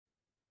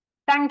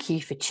Thank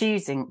you for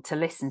choosing to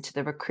listen to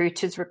the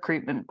Recruiters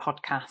Recruitment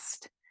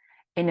podcast.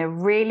 In a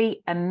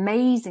really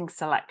amazing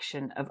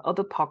selection of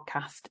other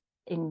podcasts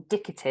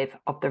indicative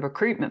of the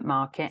recruitment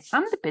market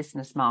and the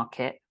business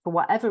market, for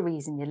whatever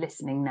reason you're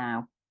listening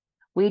now,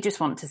 we just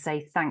want to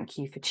say thank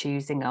you for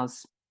choosing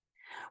us.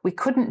 We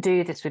couldn't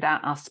do this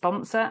without our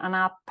sponsor and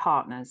our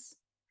partners.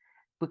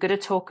 We're going to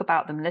talk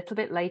about them a little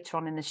bit later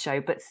on in the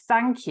show, but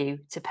thank you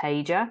to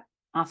Pager,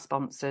 our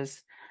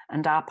sponsors,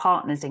 and our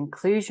partners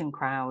Inclusion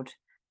Crowd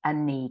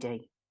and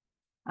Needy.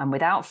 And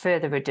without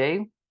further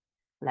ado,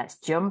 let's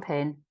jump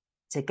in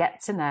to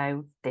get to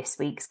know this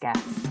week's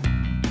guest.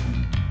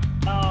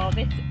 Oh,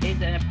 this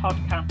is a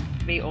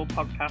podcast, Be All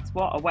Podcast.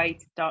 What a way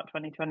to start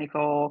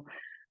 2024.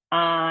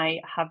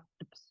 I have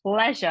the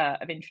pleasure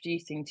of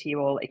introducing to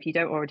you all, if you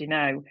don't already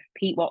know,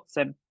 Pete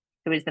Watson,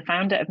 who is the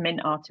founder of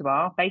Mint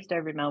R2R, based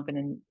over in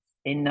Melbourne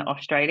in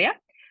Australia.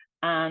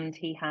 And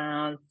he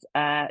has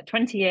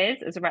 20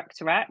 years as a rec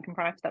to rec, and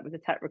prior to that was a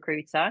tech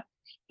recruiter.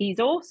 He's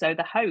also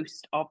the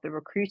host of the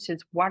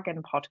Recruiters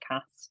Wagon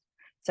podcast.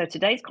 So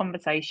today's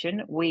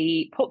conversation,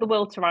 we put the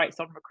world to rights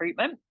on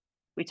recruitment.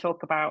 We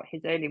talk about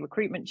his early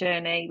recruitment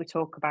journey. We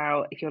talk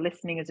about, if you're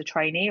listening as a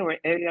trainee or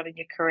early on in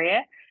your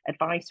career,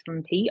 advice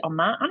from Pete on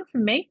that and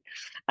from me.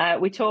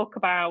 We talk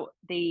about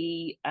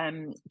the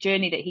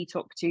journey that he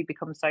took to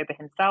become sober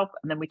himself.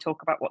 And then we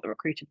talk about what the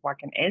Recruiters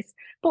Wagon is.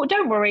 But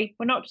don't worry,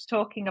 we're not just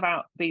talking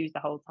about booze the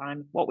whole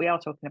time. What we are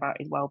talking about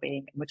is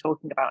well-being. And we're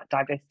talking about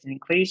diversity and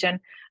inclusion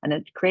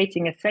and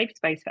creating a safe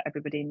space for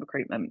everybody in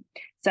recruitment.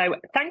 So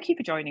thank you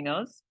for joining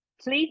us.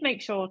 Please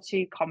make sure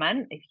to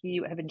comment if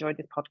you have enjoyed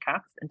this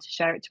podcast and to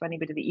share it to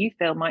anybody that you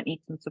feel might need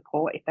some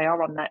support if they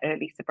are on their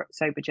early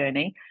sober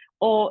journey,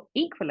 or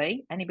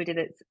equally anybody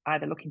that's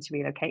either looking to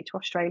relocate to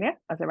Australia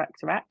as a rec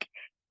to rec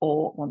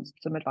or wants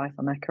some advice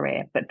on their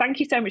career. But thank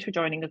you so much for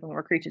joining us on the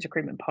Recruiters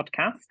Recruitment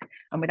podcast.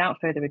 And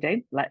without further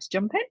ado, let's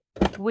jump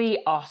in.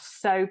 We are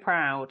so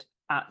proud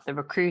at the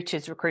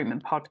Recruiters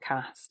Recruitment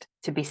podcast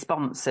to be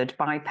sponsored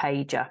by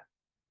Pager.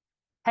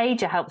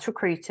 Pager helps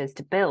recruiters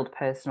to build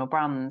personal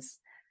brands,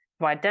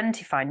 to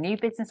identify new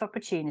business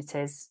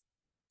opportunities,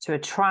 to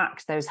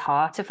attract those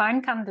hard to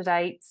find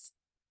candidates,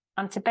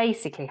 and to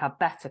basically have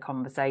better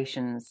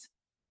conversations.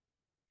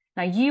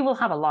 Now, you will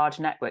have a large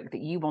network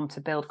that you want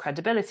to build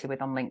credibility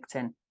with on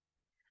LinkedIn,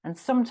 and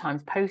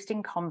sometimes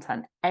posting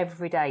content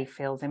every day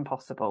feels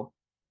impossible.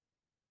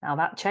 Now,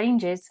 that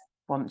changes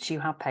once you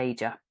have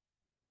Pager.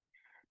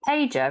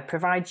 Pager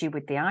provides you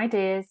with the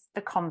ideas,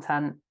 the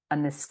content,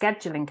 and the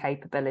scheduling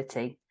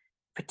capability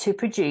to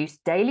produce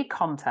daily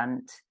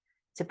content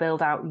to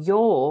build out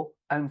your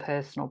own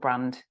personal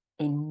brand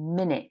in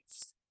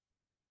minutes.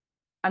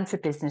 And for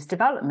business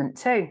development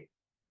too.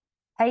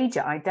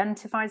 Pager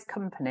identifies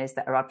companies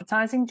that are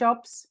advertising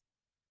jobs,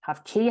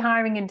 have key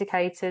hiring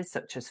indicators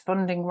such as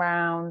funding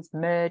rounds,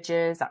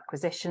 mergers,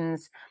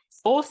 acquisitions,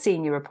 or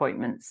senior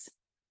appointments,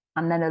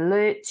 and then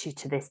alerts you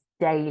to this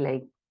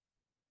daily.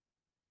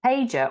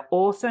 Pager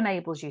also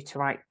enables you to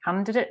write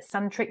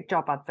candidate-centric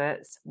job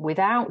adverts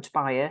without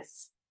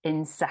bias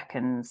in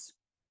seconds.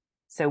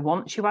 So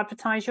once you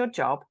advertise your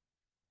job,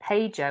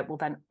 Pager will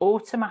then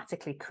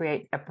automatically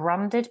create a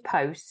branded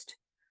post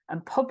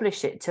and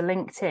publish it to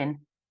LinkedIn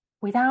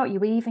without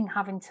you even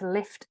having to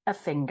lift a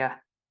finger.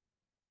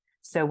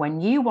 So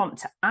when you want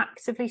to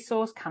actively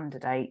source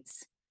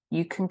candidates,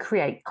 you can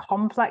create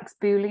complex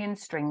Boolean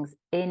strings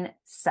in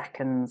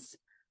seconds.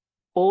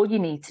 All you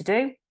need to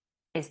do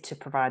is to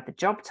provide the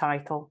job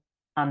title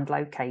and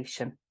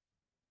location.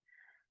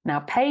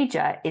 Now,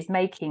 Pager is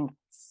making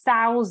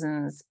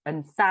thousands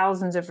and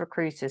thousands of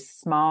recruiters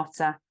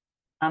smarter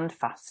and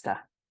faster.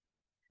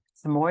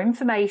 For more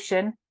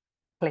information,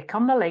 click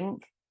on the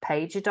link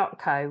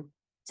pager.co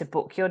to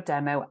book your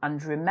demo,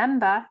 and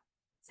remember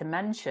to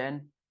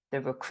mention the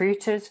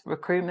Recruiters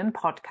Recruitment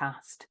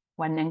podcast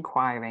when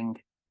inquiring.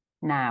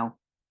 Now,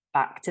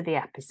 back to the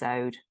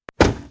episode.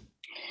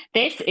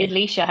 This is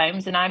Leisha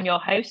Holmes, and I'm your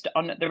host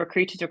on the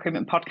Recruiters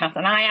Recruitment podcast,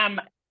 and I am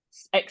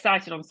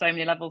excited on so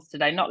many levels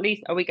today. Not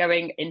least are we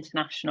going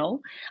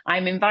international.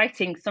 I'm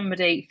inviting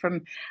somebody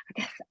from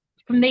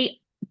the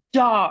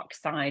dark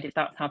side, if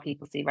that's how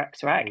people see rec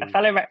to rec, a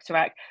fellow rec to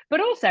rec,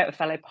 but also a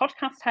fellow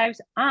podcast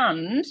host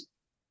and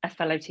a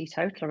fellow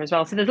teetotaler as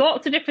well. So there's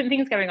lots of different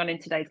things going on in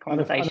today's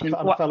conversation. And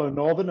a fellow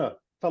northerner.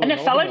 But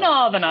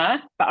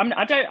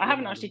I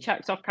haven't actually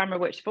checked off camera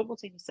which football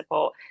team you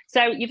support.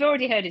 So you've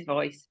already heard his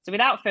voice. So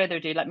without further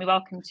ado, let me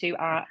welcome to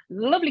our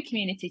lovely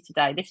community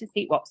today. This is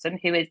Pete Watson,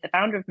 who is the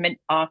founder of Mint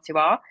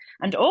R2R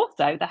and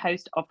also the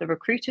host of the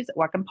Recruiters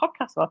Wagon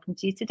podcast. Welcome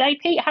to you today,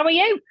 Pete. How are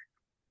you?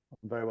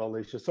 I'm very well,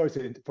 Leisha. Sorry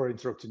for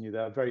interrupting you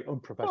there. Very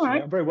unprofessional.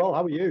 Right. I'm very well.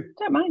 How are you?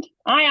 Don't mind.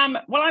 I'm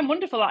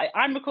wonderful.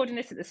 I'm recording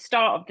this at the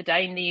start of the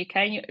day in the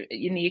UK.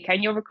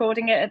 And you're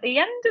recording it at the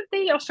end of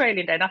the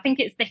Australian day. And I think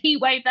it's the heat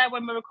wave there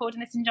when we're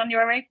recording this in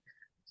January.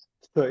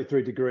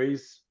 33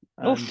 degrees,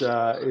 and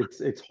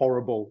it's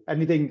horrible.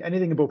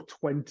 Anything above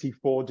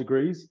 24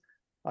 degrees,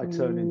 I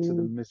turn into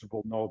the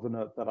miserable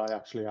northerner that I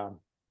actually am.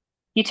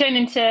 You turn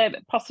into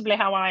possibly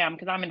how I am,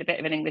 because I'm in a bit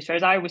of an English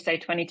rose. I always say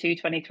 22,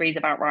 23 is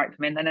about right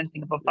for me, and then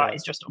anything above that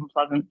is just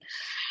unpleasant.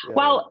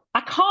 Well,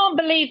 I can't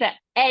believe that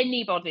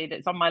anybody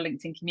that's on my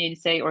LinkedIn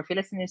community, or if you're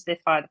listening to this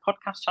via the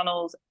podcast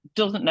channels,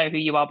 doesn't know who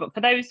you are. But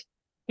for those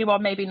who are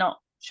maybe not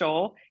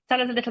sure,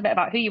 tell us a little bit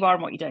about who you are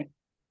and what you do.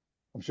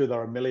 I'm sure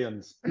there are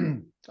millions.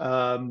 Who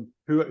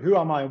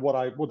am I and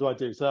what do I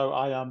do? So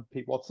I am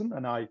Pete Watson,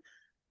 and I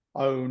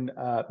own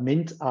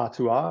Mint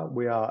R2R.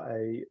 We are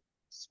a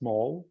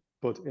small,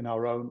 but in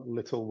our own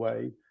little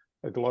way,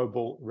 a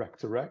global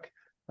rec-to-rec.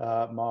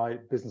 My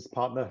business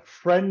partner,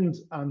 friend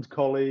and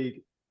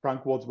colleague,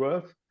 Frank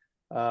Wadsworth,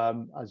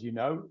 as you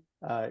know,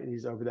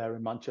 he's over there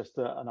in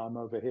Manchester and I'm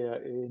over here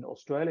in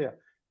Australia.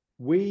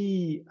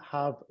 We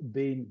have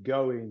been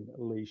going,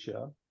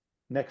 Alicia,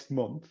 next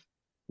month,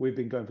 we've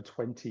been going for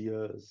 20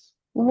 years.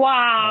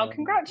 Wow,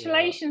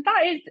 congratulations.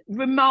 That is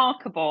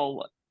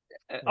remarkable.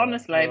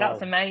 Honestly,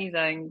 that's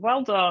amazing.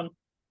 Well done.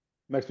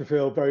 Makes me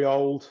feel very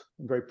old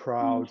and very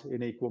proud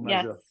in equal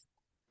measure.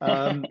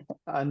 Yes.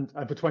 And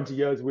for 20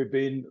 years, we've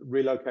been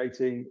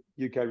relocating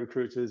UK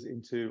recruiters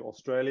into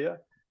Australia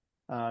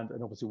and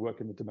obviously work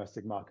in the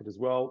domestic market as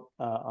well.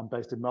 I'm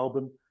based in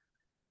Melbourne.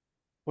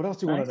 What else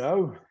do you want to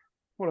know?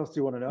 What else do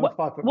you want to know?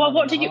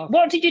 What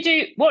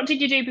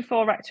did you do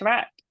before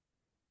Rec2Rec?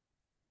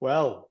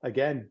 Well,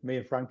 again, me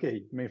and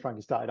Frankie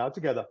started out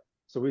together.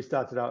 So we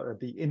started out at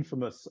the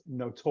infamous,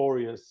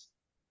 notorious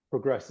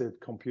Progressive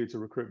Computer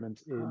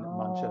Recruitment in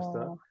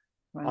Manchester.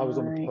 Right. I was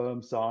on the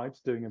perm side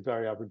doing a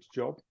very average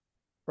job.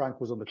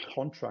 Frank was on the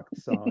contract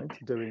side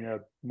doing a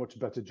much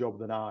better job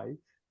than I.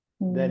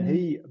 Then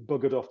he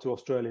buggered off to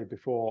Australia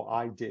before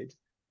I did.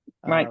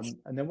 Right.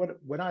 And then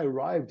when I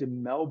arrived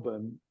in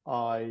Melbourne,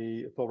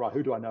 I thought, right,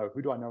 who do I know?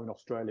 Who do I know in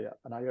Australia?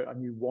 And I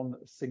knew one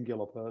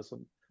singular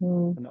person,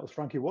 and that was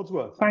Frankie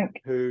Wadsworth,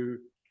 who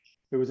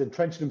was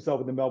entrenching himself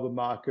in the Melbourne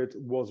market,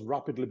 was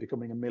rapidly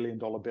becoming $1 million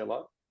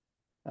biller,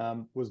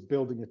 was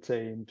building a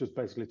team, just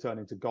basically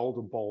turning to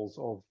golden balls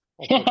of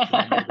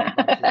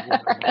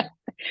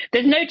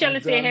There's no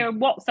jealousy here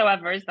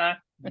whatsoever, is there?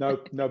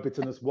 No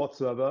bitterness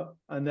whatsoever.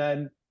 And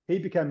then he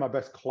became my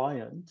best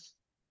client.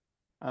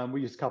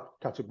 We used to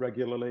catch up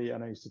regularly,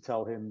 and I used to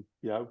tell him,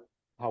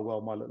 how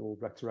well my little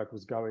rec-to-rec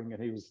was going,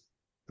 and he was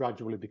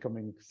gradually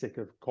becoming sick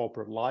of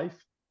corporate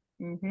life.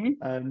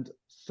 And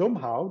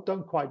somehow,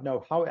 don't quite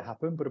know how it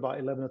happened, but about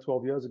 11 or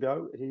 12 years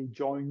ago, he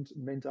joined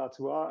Mint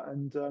R2R,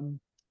 and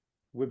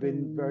we've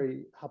been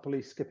very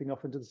happily skipping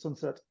off into the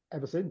sunset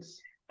ever since.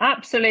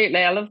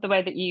 Absolutely. I love the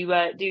way that you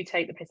do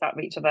take the piss out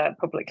of each other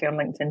publicly on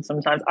LinkedIn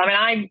sometimes. I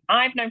mean,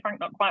 I've known Frank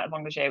not quite as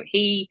long as you.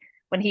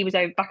 When he was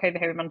back over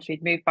here in Manchester,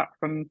 he'd moved back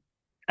from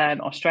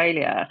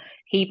Australia.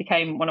 He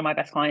became one of my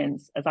best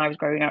clients as I was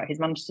growing out his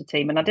Manchester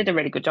team, and I did a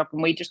really good job,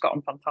 and we just got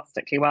on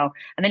fantastically well.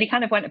 And then he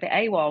kind of went a bit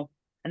AWOL,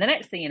 and the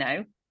next thing you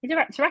know, he's a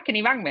rec-to-rec, and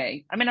he rang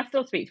me. I mean, I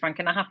still speak to Frank,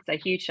 and I have to say,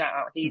 huge shout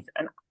out. He's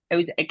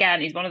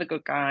one of the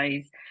good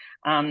guys.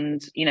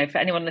 And for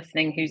anyone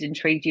listening who's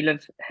intrigued, you'll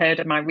have heard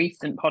of my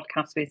recent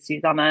podcast with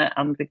Susanna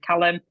and with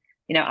Callum.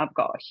 I've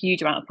got a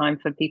huge amount of time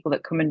for people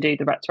that come and do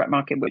the rec-to-rec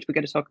market, which we're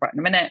going to talk about in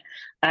a minute.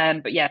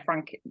 But yeah,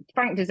 Frank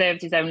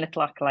deserves his own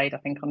little accolade, I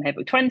think, on here.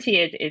 But 20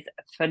 years is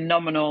a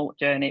phenomenal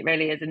journey. It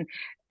really is. And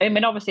I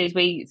mean, obviously, as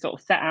we sort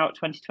of set out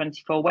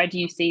 2024, where do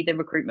you see the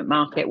recruitment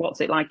market? What's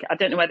it like? I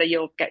don't know whether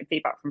you'll get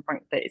feedback from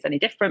Frank that it's any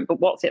different, but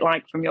what's it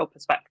like from your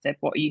perspective?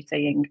 What are you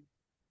seeing?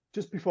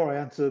 Just before I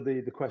answer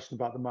the question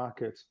about the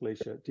market,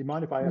 Alicia, do you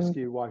mind if I ask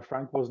you why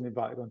Frank wasn't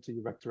invited onto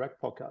your Rec2Rec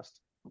podcast?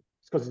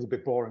 It's because he's a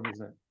bit boring,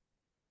 isn't it?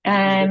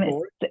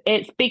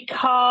 It's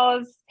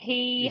because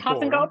he's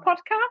hasn't got a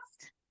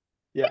podcast.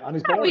 Yeah, and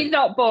he's boring. He's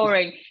not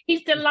boring.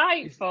 He's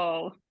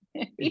delightful.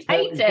 He's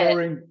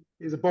boring.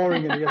 He's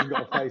boring, and he hasn't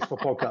got a face for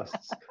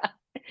podcasts.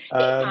 He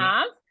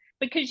has,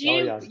 because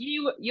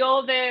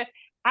you're the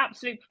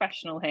absolute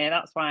professional here.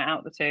 That's why out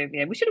of the two of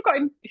you, we should have got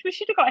him. We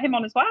should have got him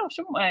on as well,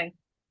 shouldn't we?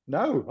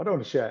 No, I don't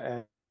want to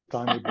share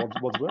time with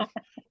Wadsworth.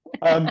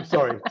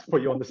 Sorry to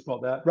put you on the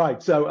spot there.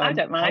 Right, so I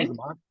don't mind.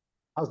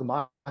 How's the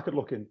market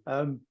looking?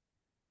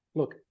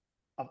 Look,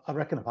 I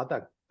reckon I've had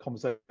that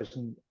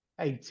conversation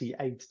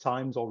 88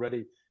 times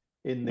already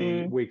in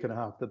the week and a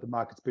half that the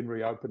market's been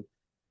reopened.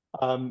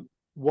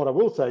 What I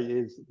will say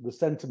is the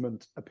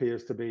sentiment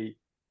appears to be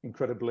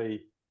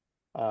incredibly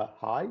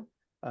high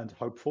and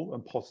hopeful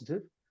and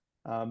positive.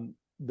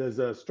 There's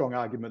a strong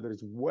argument that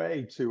it's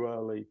way too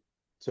early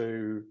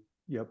to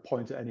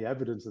point to any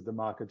evidence that the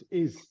market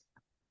is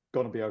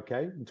going to be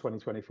okay in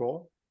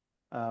 2024.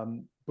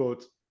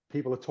 But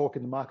people are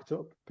talking the market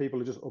up.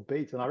 People are just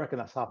upbeat, and I reckon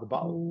that's half the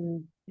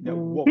battle.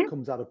 What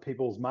comes out of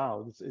people's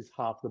mouths is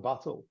half the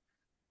battle.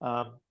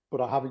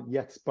 But I haven't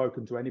yet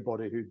spoken to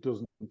anybody who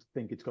doesn't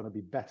think it's going to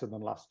be better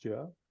than last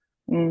year.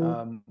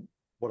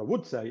 What I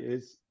would say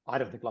is I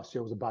don't think last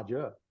year was a bad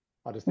year.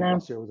 I just think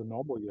last year was a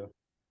normal year.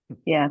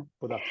 Yeah.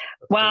 But that's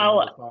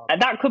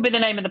that could be the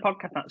name of the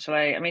podcast,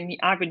 actually. I mean,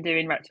 I've been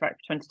doing Rec2Rec for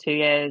 22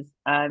 years.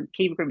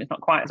 Key Recruitment's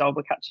not quite as old.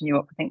 We're catching you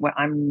up. I think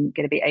I'm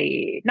going to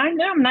be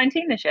I'm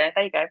 19 this year.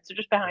 There you go. So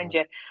just behind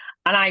you.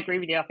 And I agree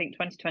with you. I think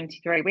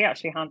 2023, we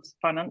actually had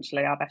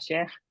financially our best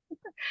year.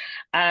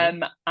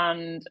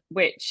 And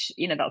which,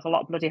 that's a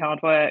lot of bloody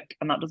hard work,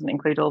 and that doesn't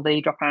include all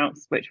the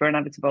dropouts, which were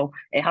inevitable.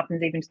 It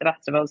happens even to the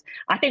best of us.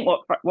 I think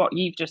what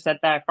you've just said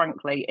there,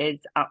 frankly,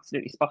 is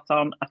absolutely spot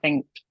on. I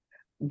think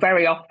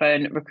very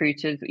often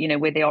recruiters,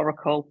 we're the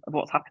oracle of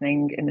what's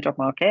happening in the job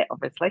market,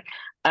 obviously.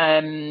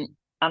 And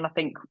I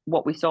think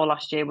what we saw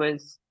last year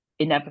was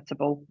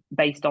inevitable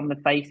based on the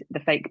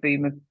fake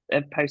boom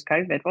of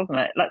post-COVID, wasn't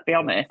it? Let's be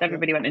honest.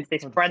 Everybody went into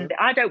this frenzy.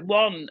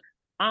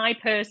 I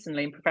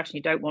personally and professionally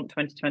don't want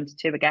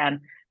 2022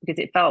 again, because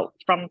it felt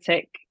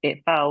frantic. It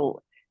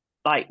felt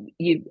like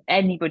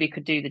anybody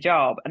could do the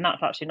job, and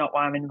that's actually not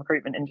why I'm in the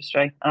recruitment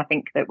industry. And I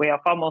think that we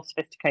are far more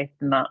sophisticated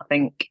than that. I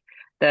think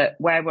that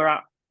where we're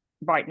at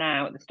right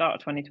now at the start of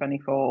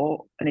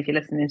 2024, and if you're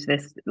listening to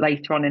this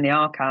later on in the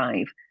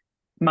archive,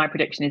 my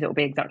prediction is it will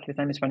be exactly the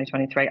same as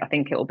 2023. I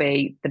think it will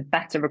be the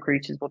better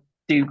recruiters will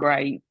do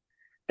great.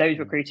 Those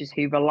recruiters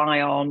who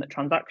rely on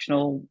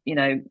transactional,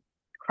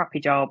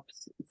 crappy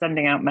jobs,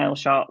 sending out mail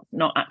shots,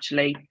 not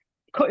actually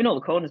cutting all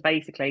the corners,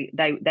 basically,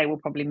 they will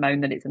probably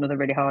moan that it's another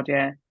really hard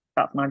year.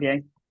 That's my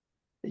view.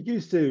 It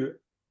used to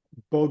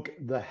bug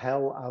the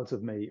hell out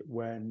of me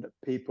when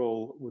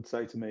people would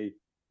say to me,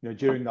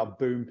 during that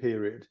boom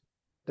period,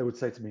 they would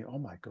say to me, "Oh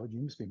my God,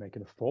 you must be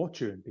making a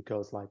fortune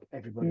because like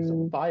everybody's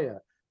on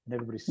fire and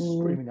everybody's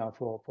screaming out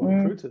for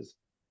recruiters."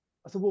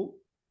 I said, well,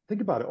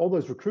 think about it. All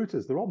those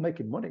recruiters, they're all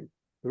making money.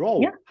 They're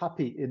all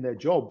happy in their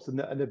jobs, and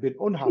they've been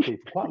unhappy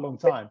for quite a long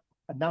time.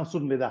 And now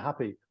suddenly they're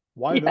happy.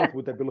 Why on earth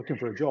would they be looking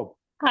for a job?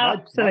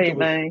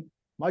 Absolutely.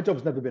 My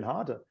job's never been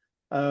harder.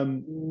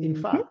 In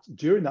fact,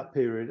 during that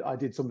period, I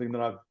did something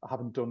that I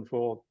haven't done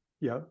for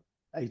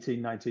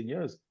 18, 19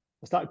 years.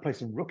 I started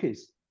placing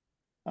rookies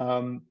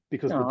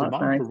because the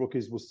demand for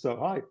rookies was so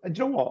high. And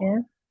do you know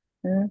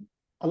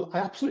what? I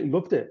absolutely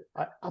loved it.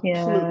 I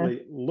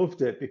absolutely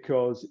loved it,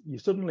 because you're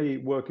suddenly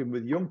working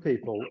with young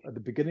people at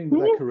the beginning of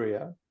their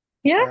career.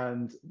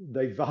 And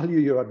they value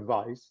your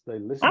advice. They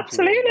listen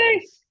to your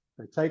advice.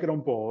 They take it on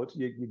board.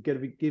 You're going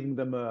to be giving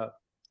them a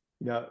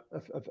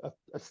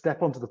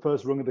step onto the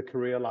first rung of the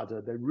career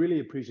ladder. They really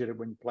appreciate it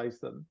when you place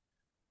them.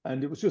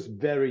 And it was just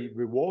very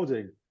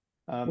rewarding,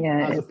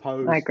 as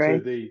opposed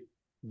to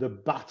the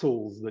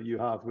battles that you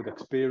have with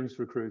experienced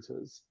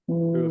recruiters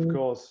who, of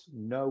course,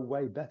 know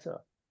way better.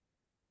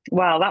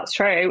 Well, that's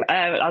true,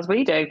 as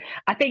we do.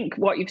 I think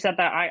what you've said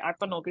there, I've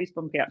gone all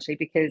goosebumpy actually,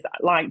 because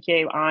like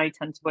you, I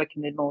tend to work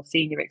in the more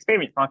senior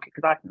experience market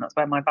because I think that's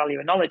where my value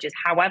and knowledge is.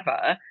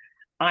 However,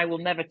 I will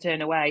never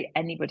turn away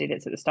anybody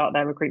that's at the start of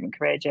their recruitment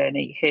career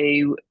journey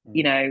who,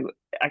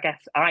 I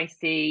guess I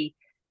see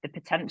the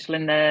potential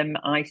in them.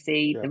 I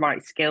see the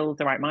right skills,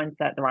 the right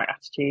mindset, the right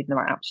attitude, and the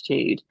right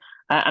aptitude.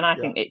 And I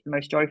think it's the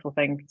most joyful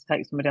thing to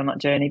take somebody on that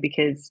journey,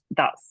 because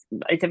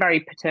it's a very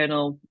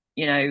paternal,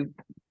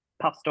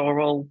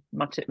 pastoral,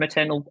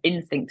 maternal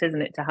instinct,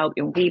 isn't it, to help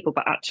young people?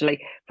 But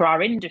actually, for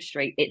our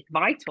industry, it's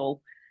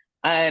vital.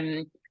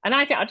 And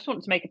I think I just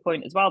want to make a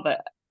point as well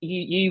that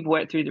you've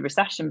worked through the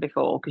recession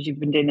before, because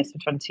you've been doing this for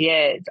 20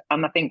 years.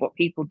 And I think what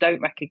people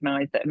don't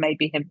recognise that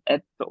maybe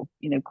have sort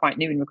of, quite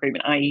new in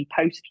recruitment, i.e.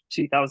 post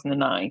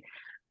 2009,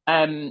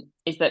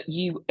 is that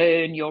you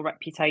earn your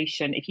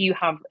reputation. If you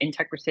have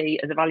integrity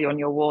as a value on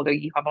your wall, or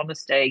you have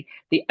honesty,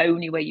 the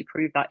only way you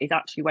prove that is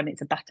actually when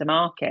it's a better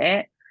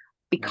market,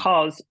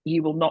 because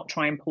you will not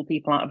try and pull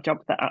people out of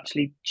jobs that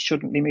actually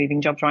shouldn't be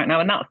moving jobs right now.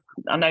 And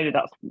I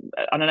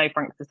know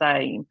Frank's the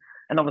same,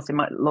 and obviously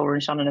Laura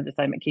and Shannon are the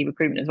same at Key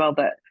Recruitment as well,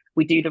 that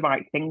we do the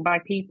right thing by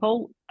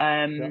people.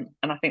 And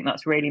I think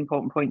that's a really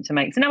important point to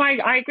make. So no,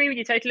 I agree with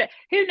you totally.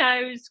 Who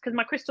knows? Because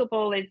my crystal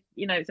ball is,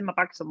 it's in my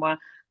bag somewhere.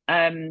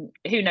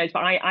 Who knows? But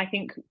I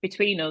think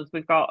between us,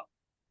 we've got,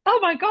 oh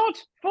my God,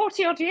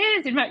 40 odd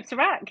years in Rec to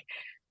Rec.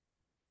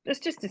 It's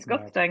just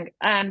disgusting.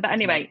 But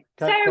anyway,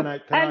 can I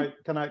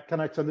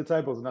turn the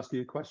tables and ask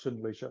you a question,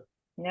 Alicia?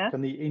 Yeah.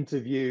 Can the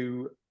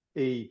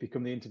interviewee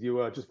become the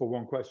interviewer just for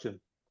one question?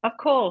 Of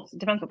course. It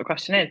depends what the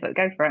question is, but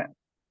go for it.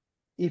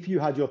 If you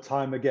had your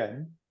time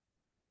again,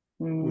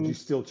 would you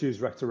still choose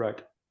Rec to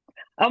Rec?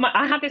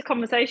 I had this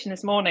conversation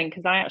this morning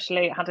because I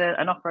actually had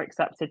an offer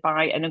accepted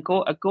by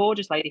a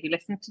gorgeous lady who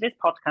listens to this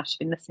podcast. She's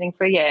been listening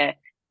for a year,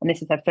 and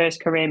this is her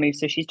first career move.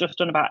 So she's just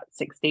done about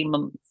 16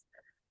 months.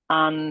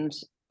 And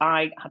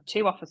I had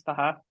two offers for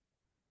her,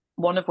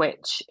 one of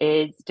which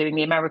is doing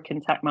the American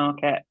tech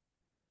market,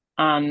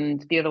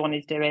 and the other one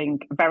is doing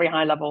very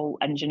high level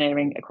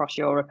engineering across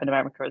Europe and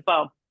America as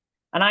well.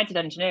 And I did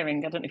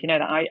engineering. I don't know if you know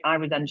that. I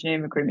was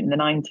engineering recruitment in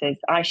the 90s.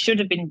 I should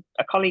have been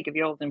a colleague of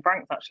yours in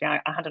Frank's, actually.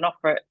 I had an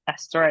offer at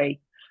S3.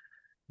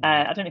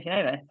 I don't know if you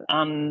know this.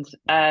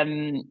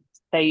 And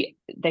they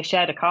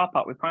shared a car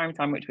park with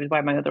Primetime, which was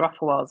where my other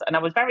offer was. And I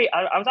was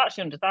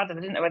actually undecided.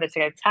 I didn't know whether to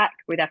go tech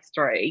with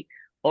S3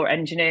 or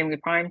engineering with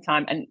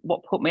Primetime. And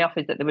what put me off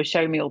is that they were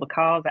showing me all the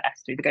cars at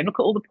S3. They're going, look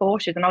at all the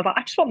Porsches. And I was like,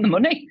 I just want the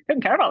money. I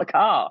don't care about the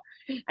car.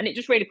 And it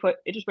just really put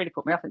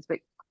me off. It's a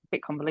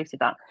bit convoluted,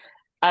 that.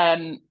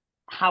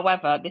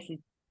 However, this is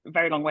a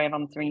very long way of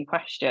answering your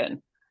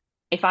question.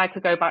 if I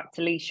could go back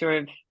to Leisha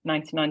of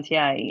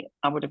 1998,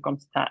 I would have gone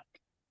to tech.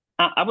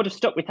 I would have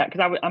stuck with tech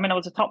because I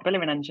was a top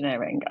biller in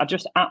engineering. I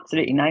just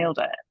absolutely nailed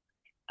it.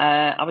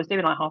 I was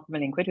doing like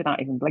 £500,000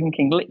 without even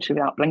blinking,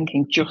 literally without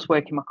blinking, just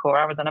working my core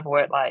hours. I never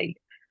worked late.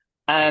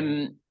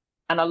 And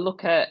I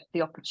look at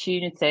the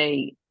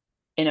opportunity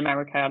in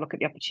America. I look at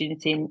the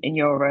opportunity in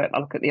Europe. I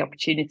look at the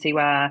opportunity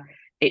where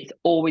it's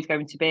always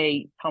going to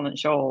be talent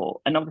short.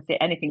 And obviously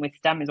anything with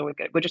STEM is always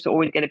good. We're just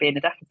always going to be in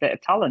a deficit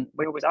of talent.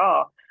 We always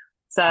are.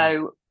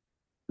 So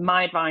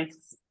my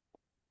advice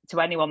to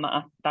anyone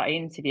that I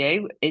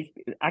interview is,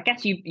 I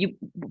guess you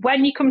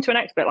when you come to an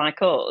expert like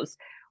us,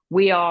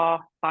 we are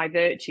by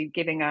virtue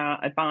giving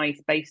our advice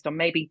based on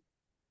maybe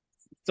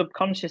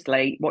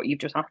subconsciously what you've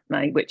just asked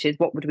me, which is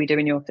what would we do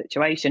in your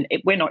situation?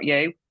 We're not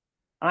you.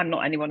 I'm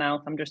not anyone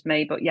else. I'm just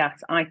me. But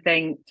yes, I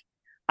think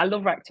I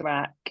love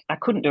Rec2Rec. I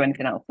couldn't do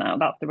anything else now.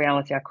 That's the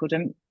reality. I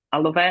couldn't. I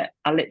love it.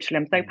 I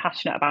literally am so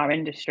passionate about our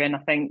industry. And I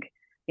think,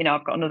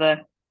 I've got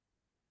another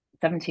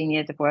 17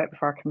 years of work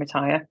before I can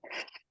retire.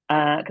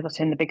 Because I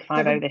turned the big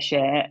 50 this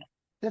year.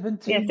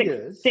 17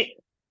 years?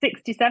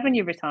 67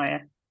 you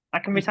retire. I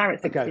can retire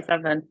at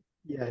 67. Okay.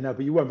 Yeah, no,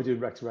 but you won't be doing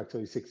Rec2Rec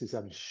till you're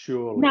 67,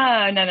 surely. No.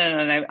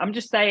 I'm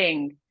just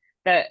saying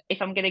that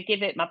if I'm going to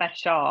give it my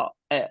best shot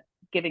at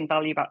giving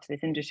value back to this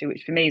industry,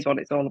 which for me is what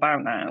it's all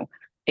about now,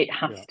 it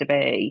has to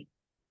be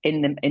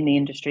in the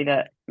industry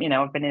that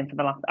I've been in for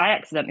the last. I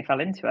accidentally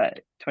fell into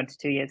it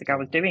 22 years ago. I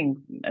was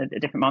doing a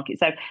different market,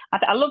 so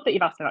I love that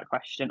you've asked me that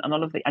question, and I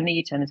love that. I knew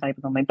you turn the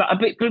tables on me, but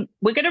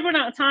we're going to run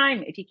out of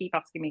time if you keep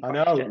asking me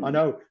questions. I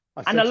know.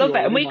 I love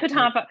it, and we could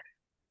have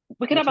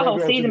a whole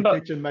season.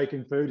 But kitchen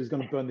making food is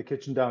going to burn the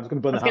kitchen down. It's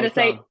going to burn the house down. I was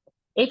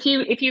going to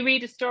say, if you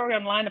read a story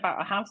online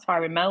about a house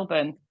fire in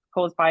Melbourne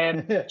caused by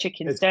a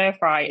chicken stir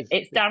fry,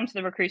 it's down to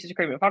the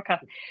Recruitment podcast.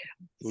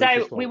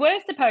 So we were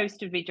supposed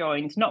to be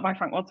joined not by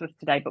Frank Wadsworth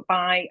today, but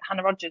by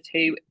Hannah Rogers,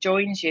 who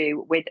joins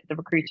you with the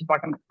Recruiters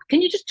Wagon.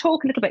 Can you just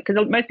talk a little bit?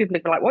 Because most people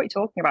are like, what are you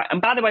talking about?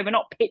 And by the way, we're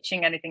not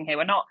pitching anything here.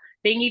 We're not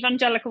being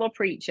evangelical or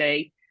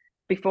preachy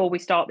before we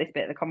start this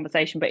bit of the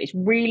conversation, but it's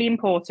really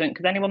important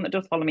because anyone that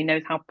does follow me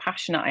knows how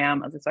passionate I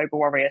am as a sober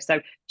warrior. So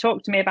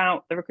talk to me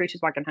about the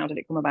Recruiters Wagon. How did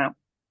it come about?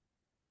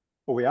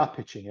 Well, we are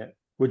pitching it.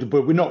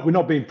 But we're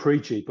not being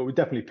preachy, but we're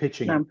definitely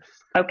pitching it.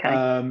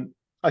 Okay.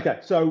 Okay.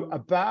 So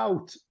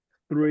about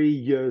 3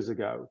 years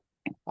ago,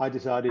 I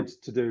decided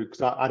to do,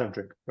 because I don't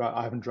drink, right?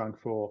 I haven't drank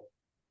for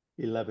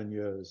 11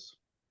 years.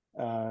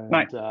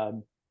 And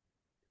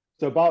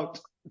so about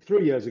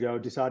 3 years ago, I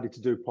decided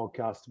to do a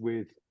podcast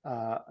with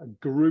a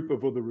group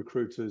of other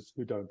recruiters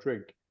who don't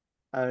drink.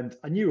 And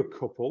I knew a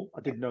couple.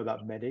 I didn't know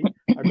that many.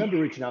 I remember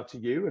reaching out to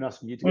you and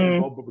asking you to get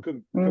involved, but we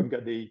couldn't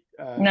get the.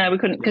 No, we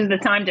couldn't because of the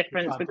time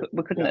difference.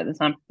 We couldn't at the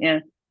time. Yeah.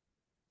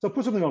 So I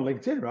put something on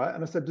LinkedIn, right?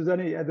 And I said,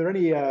 are there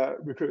any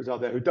recruiters out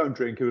there who don't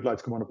drink who would like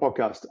to come on a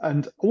podcast?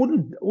 And I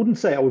wouldn't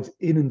say I was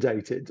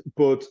inundated,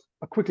 but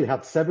I quickly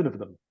had 7 of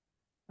them,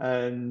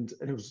 and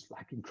it was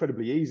like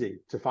incredibly easy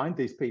to find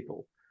these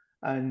people.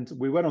 And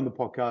we went on the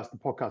podcast. The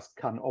podcast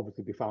can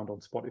obviously be found on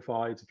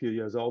Spotify. It's a few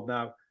years old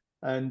now.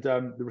 And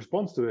the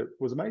response to it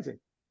was amazing.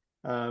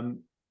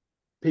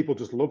 People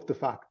just loved the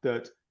fact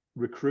that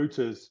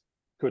recruiters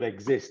could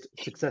exist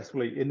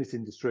successfully in this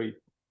industry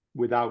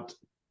without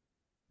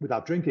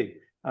drinking.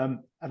 And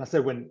I say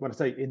when I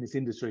say in this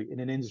industry, in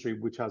an industry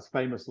which has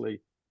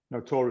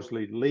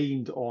notoriously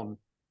leaned on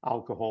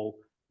alcohol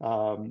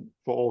for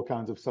all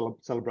kinds of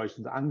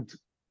celebrations and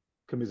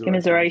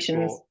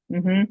commiserations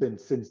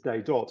since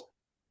day dot.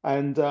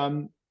 And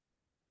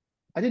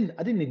I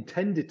didn't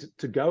intend it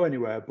to go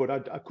anywhere, but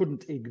I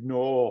couldn't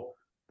ignore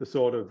the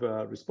sort of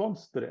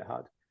response that it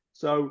had.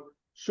 So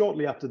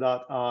shortly after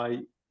that, I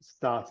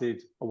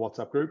started a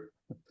WhatsApp group.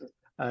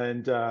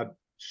 And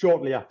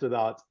shortly after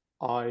that,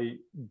 I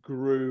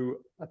grew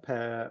a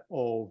pair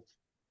of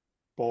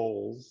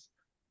balls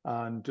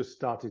and just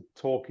started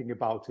talking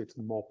about it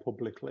more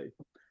publicly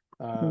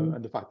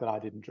and the fact that I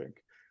didn't drink.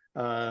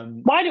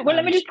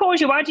 Let me just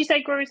pause you. Why did you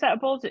say grew a set of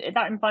balls?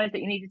 That implies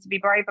that you needed to be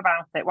brave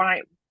about it.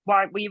 Why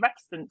were you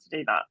reticent to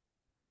do that?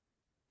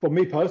 For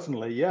me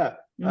personally, yeah.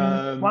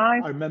 Why?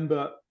 I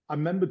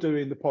remember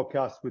doing the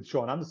podcast with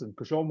Sean Anderson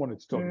because Sean wanted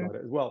to talk about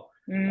it as well.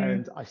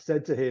 And I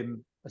said to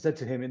him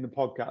in the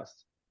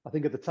podcast, I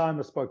think at the time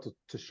I spoke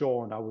to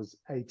Sean, I was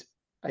eight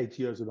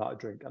years without a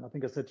drink. And I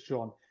think I said to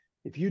Sean,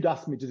 if you'd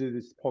asked me to do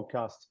this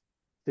podcast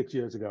 6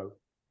 years ago,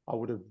 I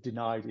would have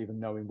denied even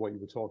knowing what you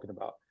were talking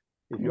about.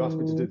 If you asked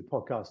me to do the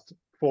podcast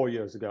 4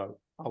 years ago,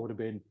 I would have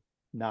been,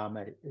 nah,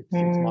 mate, it's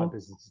my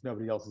business. It's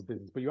nobody else's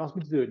business. But you asked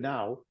me to do it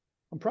now.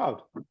 I'm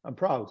proud. And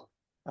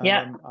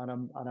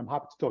I'm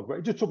happy to talk about it.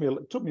 It just took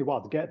me a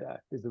while to get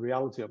there, is the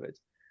reality of it.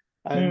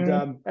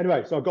 And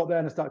anyway, so I got there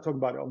and I started talking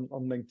about it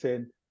on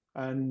LinkedIn.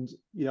 And,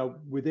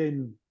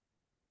 within,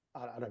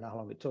 I don't know how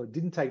long it took. It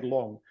didn't take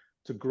long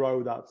to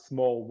grow that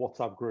small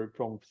WhatsApp group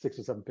from 6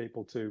 or 7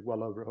 people to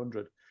well over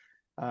 100.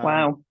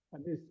 Wow.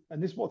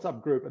 And this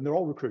WhatsApp group, and they're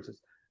all recruiters.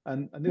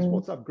 And this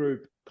WhatsApp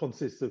group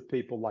consists of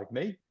people like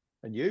me,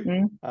 and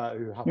you,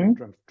 who haven't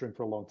drink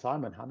for a long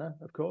time, and Hannah,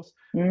 of course.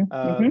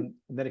 And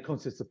then it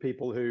consists of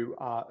people who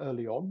are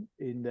early on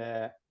in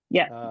their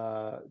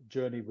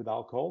journey with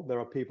alcohol. There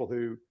are people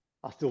who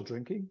are still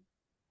drinking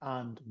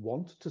and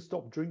want to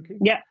stop drinking,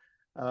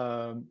 but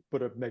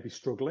are maybe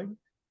struggling.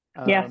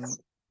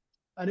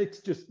 And it's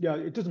just,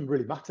 it doesn't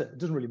really matter. It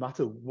doesn't really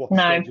matter what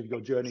stage of your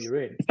journey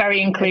you're in. It's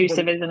very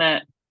inclusive, isn't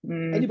it?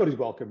 Anybody's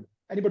welcome.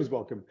 Anybody's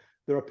welcome.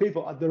 There are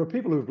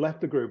people who've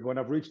left the group when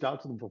I've reached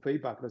out to them for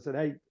feedback, and I said,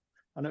 hey,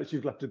 I noticed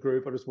you've left the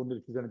group. I just wondered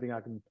if there's anything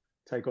I can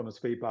take on as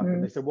feedback.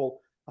 And they said, well,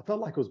 I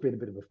felt like I was being a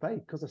bit of a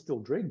fake because I still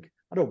drink.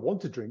 I don't want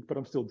to drink, but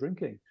I'm still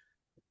drinking.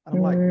 And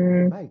I'm like,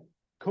 mate,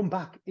 come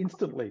back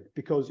instantly,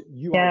 because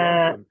you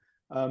are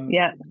welcome.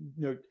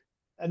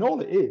 And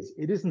all it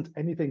isn't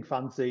anything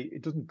fancy.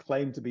 It doesn't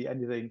claim to be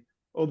anything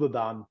other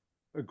than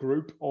a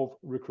group of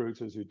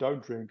recruiters who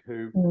don't drink,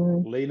 who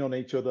lean on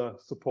each other,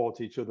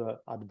 support each other,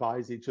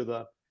 advise each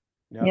other,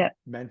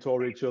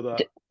 mentor each other.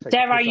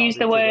 Dare I use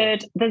the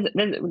word?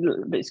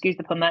 Excuse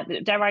the pun there.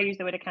 Dare I use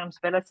the word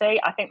accountability?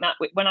 I think that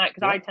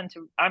I tend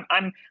to,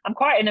 I'm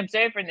quite an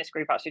observer in this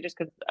group, actually, just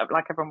because,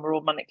 like everyone, we're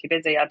all manically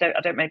busy. I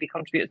don't maybe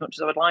contribute as much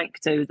as I would like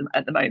to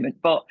at the moment,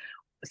 but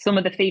some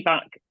of the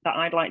feedback that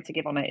I'd like to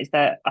give on it is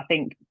that I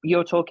think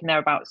you're talking there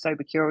about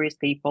sober curious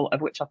people, of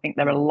which I think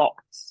there are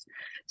lots.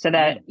 So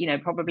that,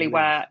 probably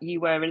where you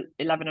were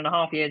 11 and a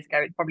half years ago,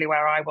 it's probably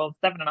where I was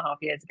 7.5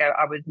 years ago.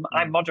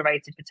 I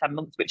moderated for 10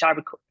 months, which I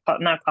would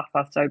now class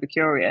as sober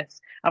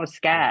curious. I was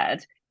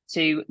scared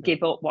to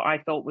give up what I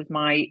thought was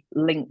my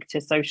link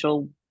to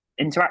social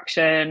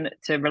interaction,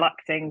 to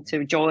relaxing,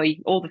 to joy,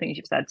 all the things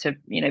you've said, to,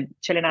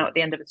 chilling out at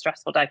the end of a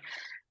stressful day.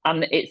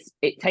 And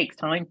it takes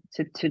time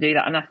to do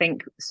that. And I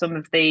think some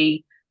of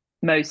the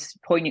most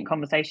poignant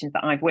conversations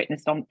that I've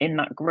witnessed in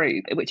that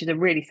group, which is a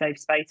really safe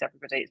space,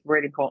 everybody, it's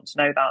really important to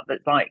know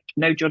that's like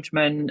no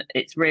judgment.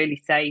 It's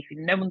really safe.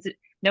 No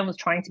one's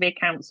trying to be a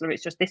counsellor.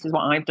 It's just, this is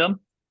what I've done.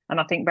 And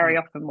I think very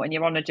often when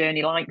you're on a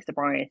journey like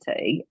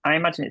sobriety, I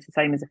imagine it's the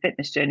same as a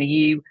fitness journey.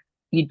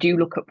 You do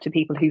look up to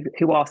people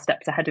who are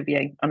steps ahead of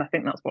you. And I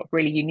think that's what's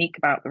really unique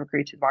about the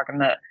Recruiters Wagon,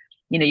 that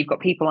you've got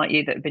people like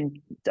you that have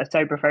been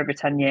sober for over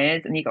 10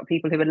 years, and you've got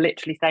people who are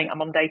literally saying,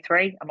 I'm on day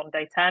 3, I'm on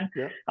day 10,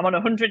 I'm on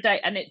 100 day.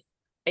 And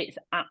it's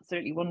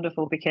absolutely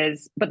wonderful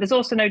but there's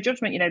also no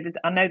judgment.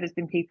 I know there's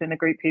been people in the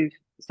group who've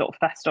sort of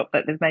fessed up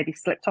that they've maybe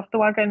slipped off the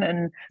wagon.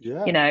 And,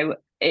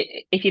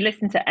 if you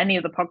listen to any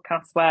of the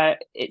podcasts where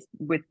it's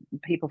with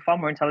people far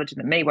more intelligent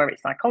than me, where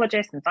it's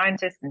psychologists and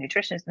scientists and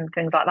nutritionists and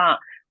things like that,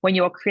 when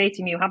you are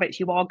creating new habits,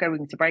 you are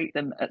going to break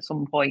them at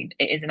some point.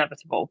 It is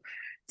inevitable.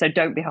 So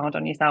don't be hard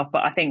on yourself.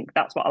 But I think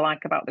that's what I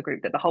like about the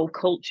group, that the whole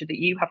culture that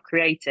you have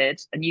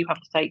created, and you have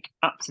to take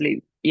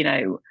absolute,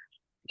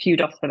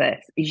 kudos for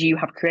this, is you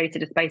have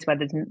created a space where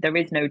there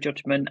is no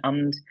judgment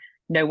and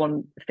no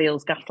one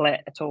feels gaslit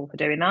at all for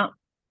doing that.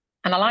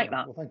 And I like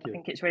that. Well, thank you. I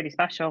think it's really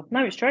special.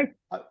 No, it's true.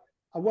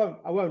 I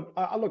won't.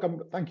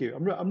 Look, thank you.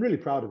 I'm really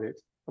proud of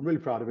it.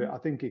 I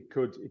think it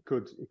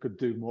could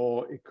do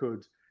more. It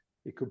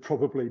could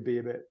probably be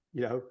a bit,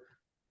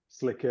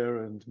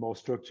 slicker and more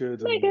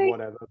structured and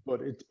whatever.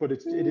 But it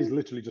is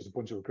literally just a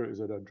bunch of recruiters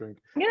who don't drink.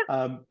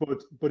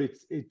 But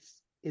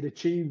it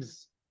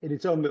achieves, in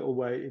its own little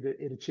way,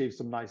 it achieves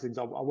some nice things.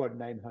 I won't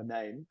name her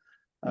name,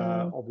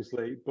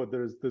 obviously, but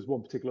there's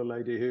one particular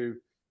lady who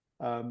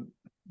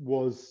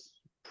was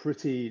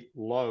pretty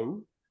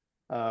low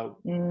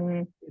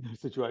in a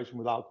situation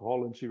with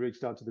alcohol, and she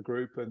reached out to the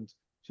group, and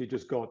she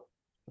just got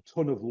a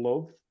ton of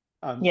love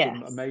and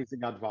some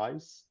amazing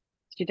advice.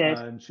 She did,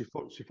 and she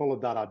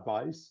followed that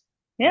advice.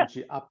 Yeah, and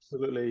she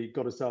absolutely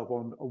got herself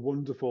on a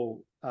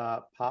wonderful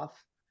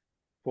path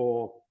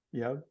for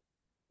 8,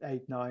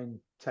 9,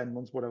 10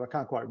 months, whatever. I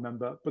can't quite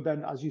remember. But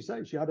then, as you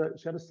say, she had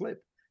a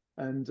slip,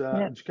 and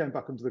she came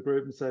back into the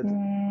group and said,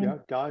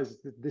 guys,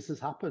 this has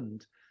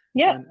happened.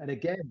 Yeah. And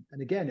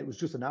again, it was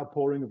just an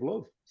outpouring of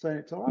love, saying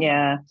it's all right.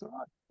 Yeah, it's all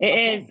right.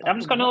 It is.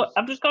 I've gone all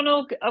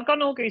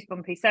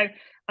goosebumpy. So,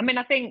 I mean,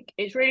 I think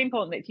it's really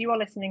important that if you are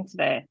listening to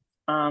this,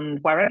 and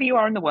wherever you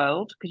are in the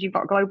world, because you've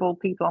got global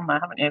people on there,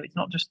 haven't you? It's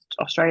not just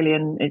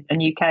Australian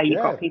and UK.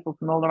 You've got people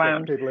from all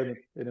around. People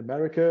in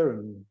America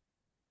and.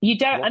 You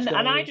don't,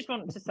 and I just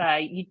want to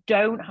say, you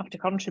don't have to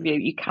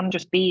contribute. You can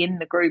just be in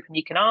the group, and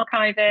you can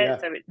archive it,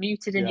 so it's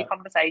muted in your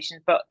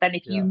conversations. But then,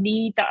 if you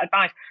need that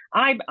advice,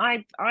 I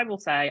will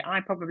say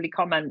I probably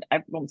comment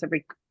once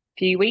every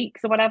few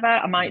weeks or whatever.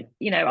 I might,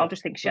 I'll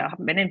just think, shit, I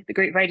haven't been into the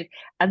group for ages,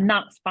 and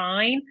that's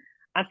fine.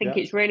 I think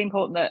it's really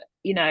important that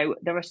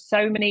there are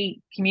so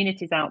many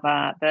communities out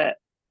there that.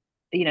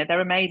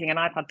 They're amazing, and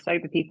I've had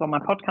sober people on my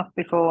podcast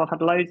before. I've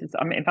had loads of.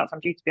 In fact,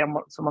 I'm due to be on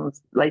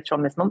someone's later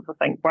on this month, I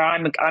think, where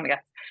I'm a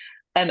guest.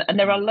 And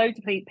there are loads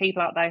of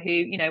people out there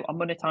who are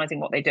monetizing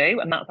what they do,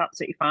 and that's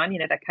absolutely fine.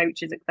 They're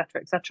coaches,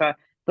 etc., etc.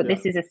 But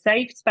this is a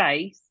safe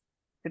space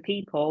for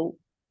people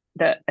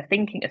that are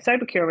thinking, are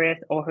sober curious,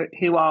 or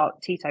who are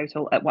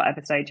teetotal at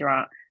whatever stage you're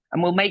at.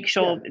 And we'll make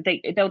sure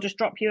they'll just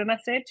drop you a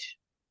message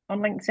on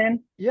LinkedIn.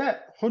 Yeah,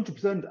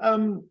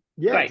 100%.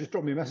 Yeah, Great. just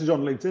drop me a message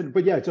on LinkedIn.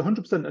 But yeah, it's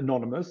 100%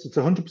 anonymous. It's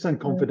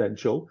 100%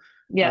 confidential.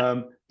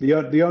 Yeah.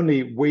 The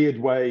only weird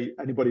way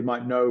anybody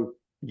might know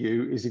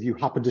you is if you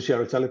happen to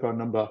share a telephone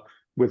number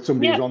with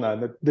somebody who's on there.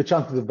 And the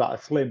chances of that are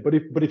slim. But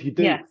if you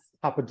do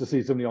happen to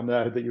see somebody on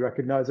there that you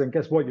recognise, then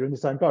guess what? You're in the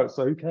same boat.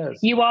 So who cares?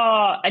 You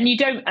are, and you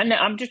don't. And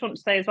I just want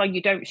to say as well,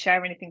 you don't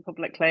share anything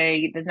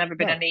publicly. There's never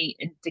been any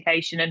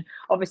indication. And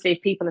obviously,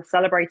 if people are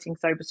celebrating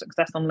sober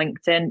success on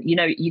LinkedIn, you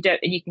don't,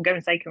 and you can go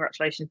and say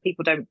congratulations.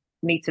 People don't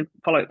need to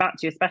follow it back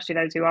to you, especially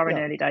those who are in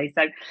early days.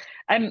 So,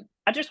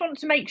 I just want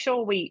to make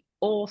sure we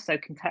also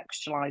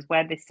contextualize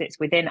where this sits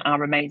within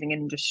our amazing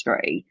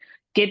industry.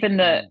 Given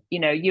that,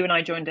 you and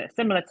I joined at a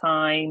similar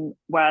time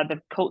where the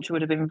culture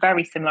would have been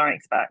very similar, I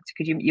expect,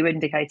 because you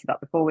indicated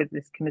that before with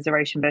this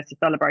commiseration versus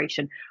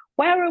celebration.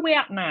 Where are we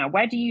at now?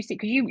 Where do you see,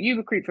 because you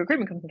recruit for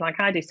recruitment companies like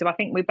I do, so I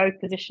think we're both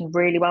positioned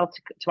really well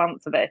to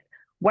answer this.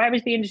 Where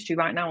is the industry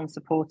right now on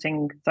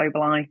supporting sober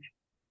life?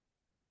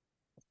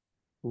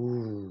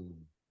 Ooh.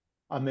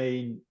 I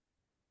mean,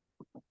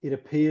 it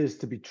appears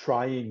to be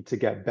trying to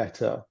get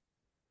better.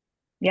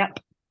 Yep.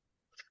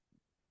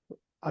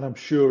 And I'm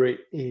sure it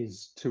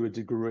is to a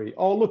degree.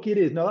 Oh, look, it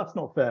is. No, that's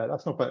not fair.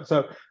 That's not fair.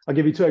 So I'll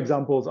give you two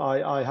examples.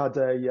 I had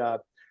an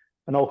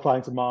old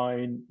client of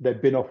mine.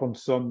 They'd been off on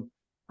some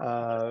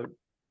the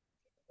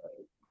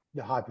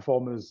high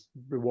performers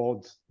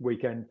rewards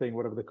weekend thing,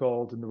 whatever they're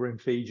called, and they were in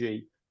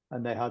Fiji,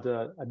 and they had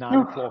a 9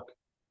 o'clock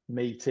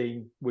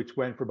meeting, which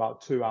went for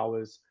about 2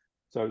 hours.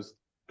 So it's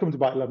come to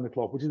about 11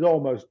 o'clock, which is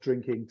almost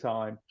drinking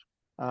time.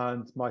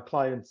 And my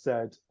client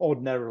said,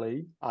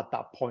 ordinarily, at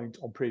that point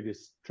on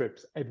previous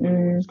trips, everybody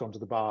would have just gone to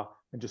the bar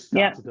and just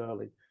started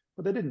early.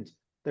 But they didn't.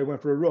 They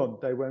went for a run.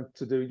 They went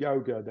to do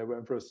yoga. They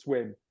went for a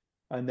swim.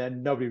 And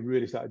then nobody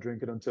really started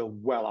drinking until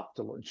well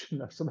after lunch.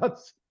 So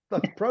that's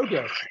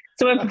progress.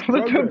 So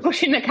we're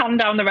pushing the can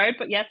down the road,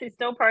 but yes, it's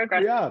still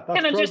progress. Yeah, that's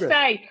Can I progress. just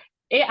say,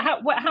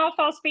 how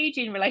far is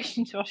Fiji in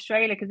relation to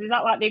Australia? Because is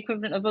that like the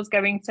equivalent of us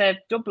going to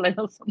Dublin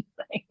or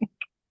something?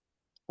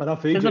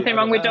 Fiji, There's nothing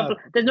wrong with Dublin.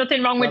 There's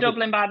nothing wrong with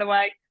Dublin, by the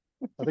way.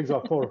 I think it's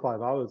about 4 or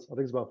 5 hours. I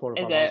think it's about 4 or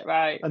 5 hours. Is it?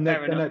 Right. And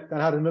then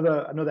I had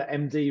another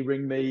MD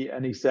ring me,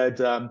 and he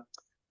said, I'm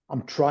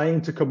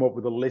trying to come up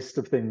with a list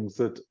of things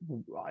that,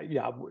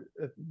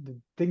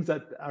 things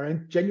that are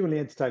genuinely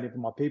entertaining for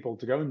my people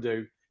to go and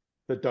do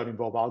that don't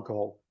involve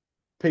alcohol.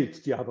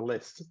 Pete, do you have a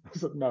list? I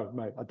said, no,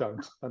 mate, I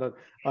don't. And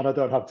I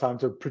don't have time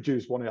to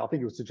produce one. I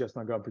think he was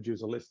suggesting I go and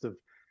produce a list of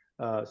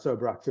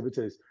sober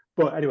activities.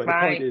 But anyway, the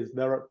point is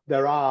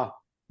there are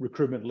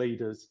recruitment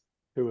leaders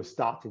who are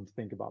starting to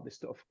think about this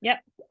stuff. Yep.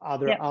 Are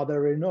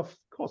there enough?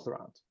 Of course there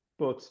aren't.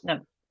 But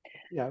no.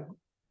 Yeah.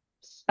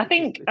 I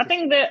think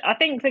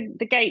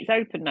the gate's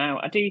open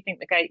now. I do think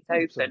the gate's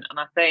open, and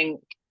I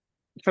think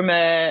from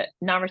a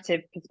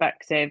narrative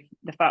perspective,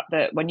 the fact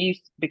that when you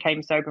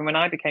became sober and when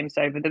I became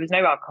sober, there was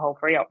no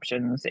alcohol-free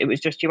options. It was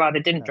just you either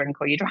didn't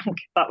drink or you drank.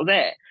 That was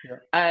it.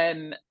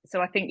 Yeah.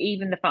 So I think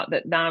even the fact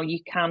that now you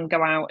can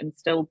go out and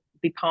still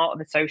be part of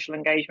the social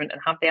engagement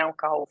and have the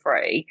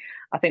alcohol-free,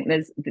 I think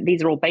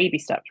these are all baby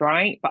steps,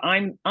 right? But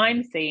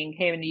I'm seeing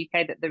here in the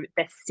UK that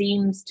there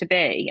seems to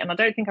be, and I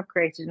don't think I've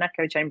created an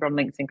echo chamber on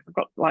LinkedIn because I've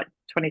got like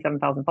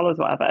 27,000 followers,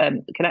 whatever,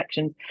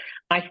 connections.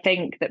 I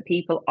think that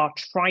people are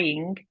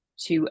trying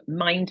to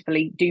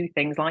mindfully do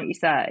things, like you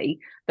say,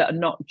 that are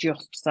not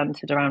just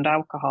centered around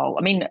alcohol.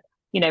 I mean,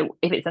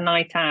 if it's a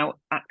night out,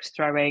 axe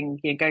throwing,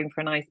 going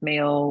for a nice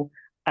meal,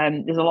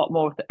 there's a lot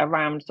more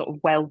around sort of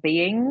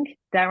well-being,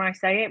 dare I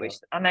say it, which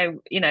I know,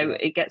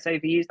 it gets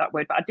overused, that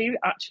word, but I do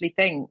actually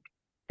think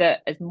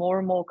that as more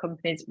and more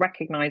companies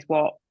recognise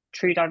what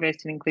true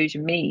diversity and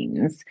inclusion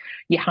means,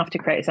 you have to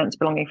create a sense of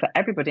belonging for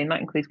everybody, and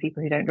that includes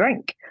people who don't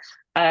drink.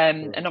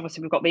 And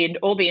obviously we've got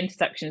all the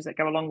intersections that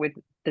go along with,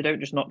 they don't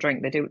just not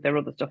drink, they do their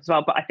other stuff as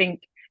well. But I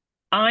think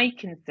I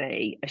can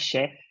see a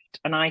shift,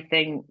 and I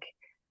think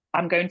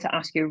I'm going to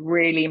ask you a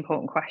really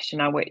important question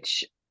now,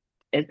 which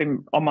has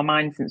been on my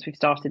mind since we've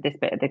started this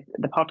bit of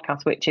the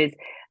podcast, which is,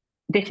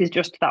 this is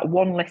just that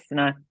one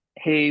listener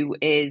who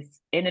is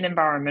in an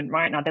environment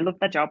right now, they love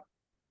their job,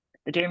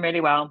 they're doing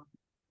really well.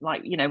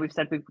 Like, we've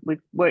said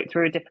we've worked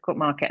through a difficult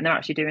market and they're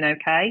actually doing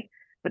okay,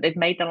 but they've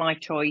made the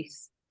life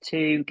choice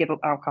to give up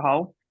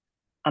alcohol,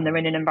 and they're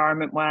in an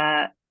environment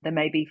where they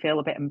maybe feel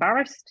a bit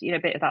embarrassed, a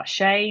bit of that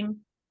shame,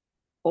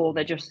 or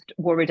they're just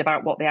worried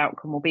about what the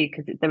outcome will be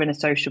because they're in a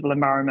sociable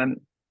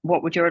environment.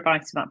 What would your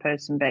advice to that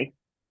person be?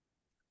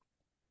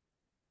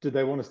 Do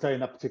they want to stay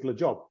in that particular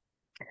job?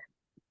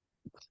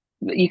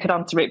 You could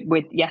answer it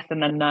with yes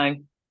and then no,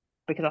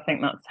 because I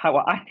think that's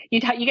how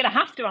you're going to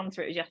have to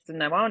answer it as yes and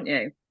no, aren't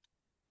you?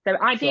 So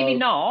ideally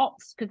not,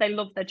 because they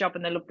love their job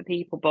and they love the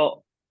people, but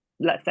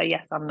let's say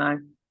yes and no.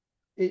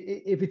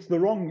 If it's the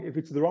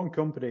wrong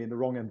company in the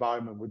wrong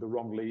environment with the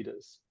wrong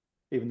leaders,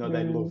 even though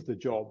they love the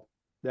job,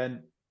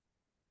 then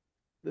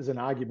there's an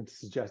argument to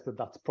suggest that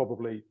that's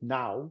probably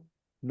now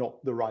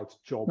not the right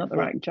job. Not the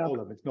right job for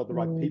them. It's not the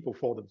right people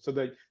for them. So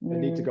they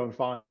need to go and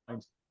find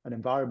an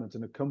environment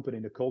and a company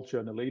and a culture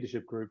and a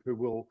leadership group who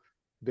will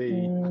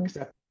be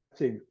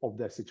accepting of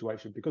their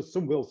situation, because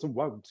some will, some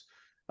won't.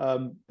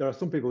 there are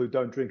some people who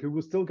don't drink who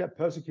will still get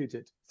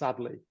persecuted,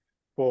 sadly,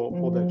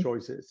 for their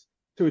choices.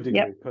 To a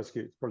degree,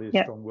 persecute is probably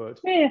a strong word,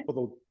 but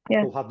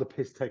they'll have the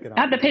piss taken out.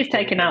 Have the piss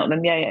taken out of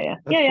them,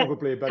 That's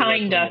probably a better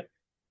way of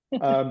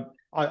putting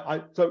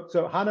it.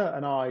 So Hannah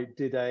and I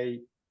did a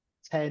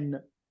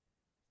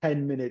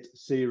 10-minute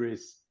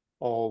series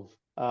of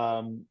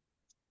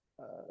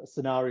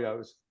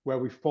scenarios where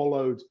we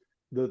followed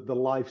the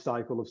life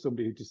cycle of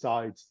somebody who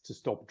decides to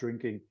stop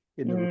drinking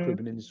in the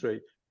recruitment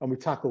industry, and we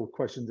tackled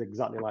questions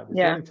exactly like this.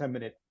 They're only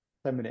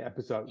 10-minute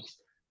episodes.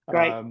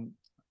 Great.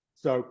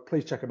 So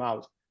please check them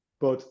out.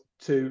 But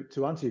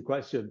to answer your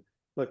question,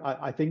 look,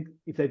 I think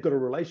if they've got a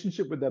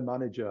relationship with their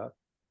manager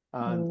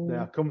and they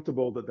are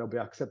comfortable that they'll be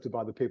accepted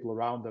by the people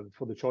around them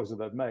for the choices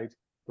they've made,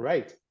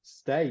 great,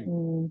 stay.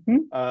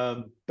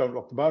 Don't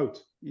rock the boat.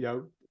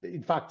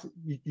 In fact,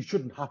 you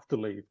shouldn't have to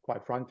leave,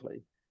 quite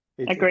frankly.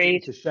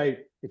 Agreed.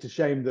 It's a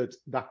shame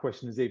that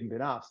question has even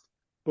been asked.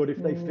 But if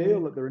they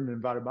feel that they're in an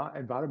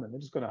environment, they're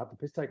just going to have the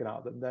piss taken out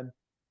of them, then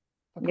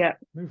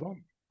move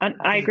on. And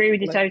I agree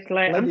with you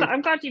totally.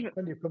 I'm glad you've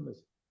come this.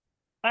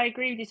 I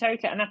agree with you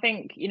totally, and I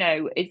think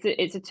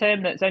it's a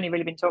term that's only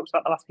really been talked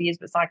about the last few years,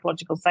 but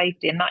psychological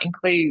safety, and that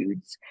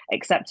includes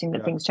accepting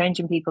that things change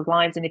in people's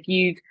lives. And if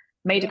you've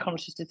made a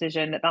conscious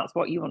decision that that's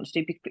what you want to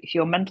do for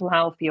your mental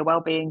health, for your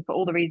well-being, for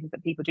all the reasons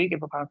that people do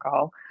give up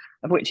alcohol,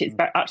 of which it's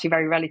actually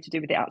very rarely to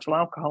do with the actual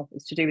alcohol,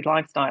 it's to do with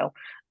lifestyle,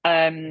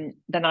 then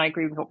I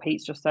agree with what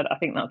Pete's just said. I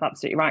think that's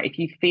absolutely right. If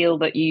you feel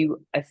that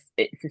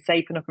it's a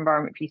safe enough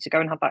environment for you to go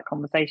and have that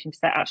conversation, to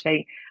say,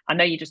 actually, I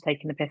know you're just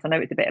taking the piss, I know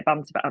it's a bit of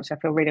banter, but actually I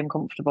feel really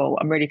uncomfortable,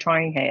 I'm really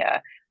trying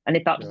here. And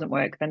if that doesn't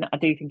work, then I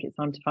do think it's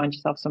time to find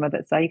yourself somewhere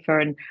that's safer.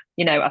 And,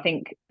 I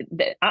think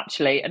that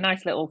actually a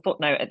nice little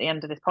footnote at the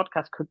end of this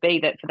podcast could be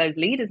that for those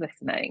leaders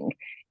listening,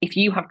 if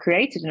you have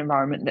created an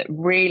environment that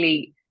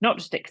really not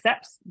just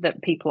accepts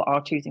that people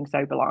are choosing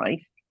sober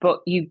life, but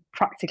you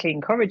practically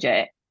encourage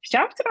it,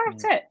 shout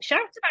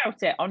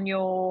about it on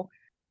your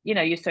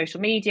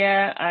social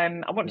media.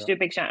 I want to do a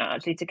big shout out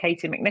actually to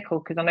Katie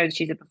McNichol, because I know that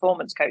she's a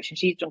performance coach and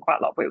she's done quite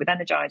a lot of work with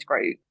Energize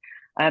Group.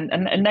 And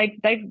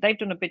they've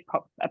done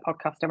a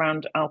podcast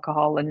around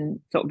alcohol and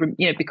sort of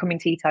becoming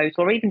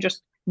teetotal or even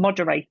just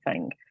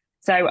moderating.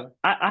 So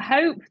I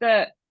hope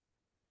that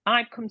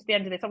I've come to the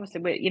end of this.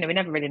 Obviously, we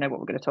never really know what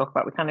we're going to talk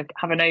about. We kind of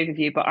have an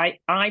overview, but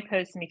I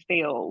personally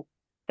feel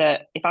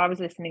that if I was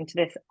listening to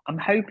this, I'm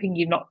hoping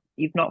you've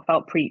not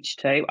felt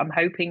preached to. I'm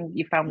hoping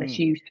you found this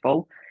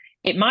useful.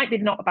 It might be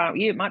not about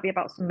you. It might be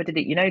about somebody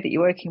that that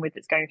you're working with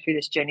that's going through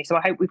this journey. So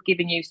I hope we've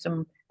given you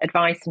some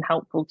advice and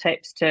helpful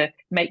tips to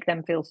make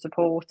them feel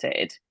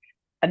supported.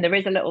 And there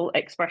is a little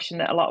expression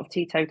that a lot of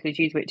teetotalers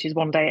use, which is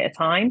one day at a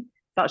time.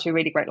 It's actually a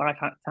really great life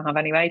hack to have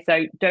anyway.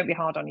 So don't be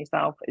hard on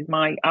yourself.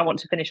 I want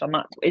to finish on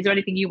that. Is there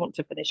anything you want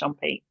to finish on,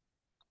 Pete?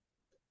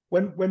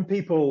 When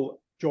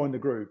people join the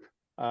group,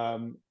 a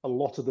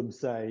lot of them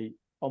say,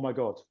 "Oh my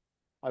God,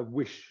 I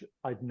wish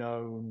I'd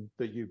known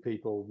that you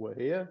people were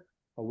here.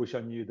 I wish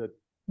I knew that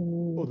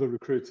other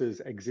recruiters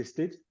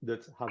existed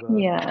that have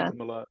a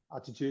similar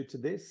attitude to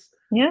this."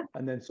 Yeah.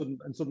 And then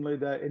suddenly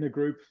they're in a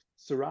group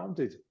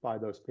surrounded by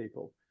those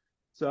people.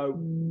 So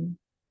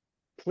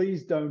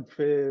please don't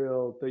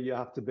feel that you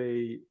have to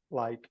be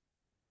like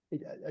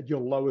at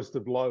your lowest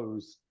of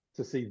lows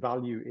to see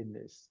value in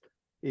this.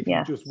 If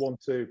you just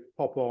want to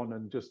pop on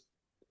and just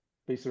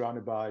be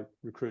surrounded by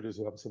recruiters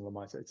who have a similar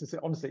mindset,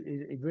 honestly,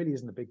 it really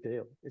isn't a big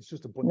deal. It's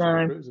just a bunch of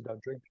recruiters who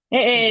don't drink.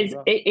 It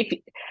is.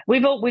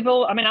 We've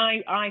all. I mean,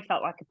 I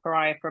felt like a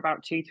pariah for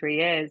about 2-3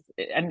 years,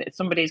 and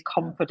somebody is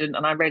confident,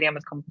 and I really am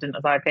as confident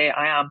as I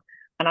am.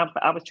 And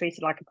I was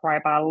treated like a pariah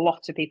by a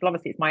lot of people.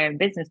 Obviously, it's my own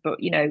business, but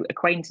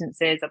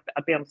acquaintances.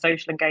 I'd be on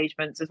social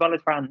engagements as well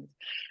as friends.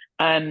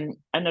 And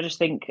I just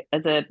think,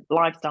 as a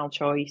lifestyle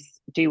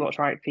choice, do what's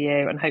right for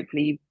you, and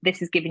hopefully this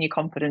has given you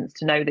confidence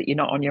to know that you're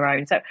not on your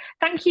own. So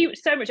thank you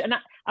so much. And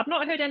I've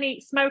not heard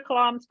any smoke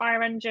alarms,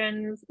 fire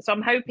engines, so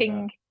I'm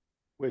hoping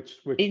which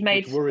he's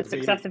made a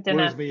success of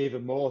dinner. Worries me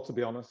even more, to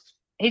be honest.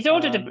 He's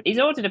ordered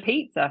a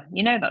pizza.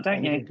 You know that,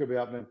 don't you? Could be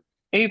happening.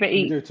 Uber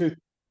Eats. Can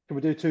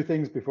we do two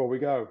things before we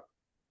go?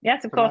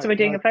 Yes, of course. We're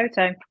doing a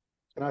photo.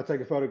 Can I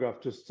take a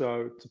photograph just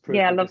to prove?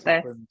 Yeah, I love this.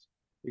 Happened?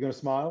 You're going to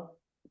smile?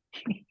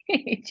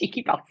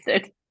 Cheeky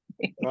bastard.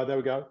 Right, there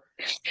we go.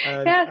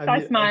 Yes,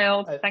 I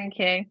smiled. Thank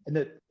you.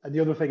 And the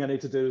other thing I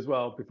need to do as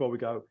well before we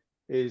go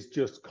is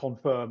just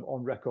confirm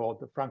on record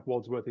that Frank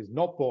Wadsworth is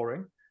not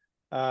boring.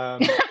 I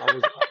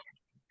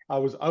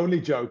was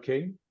only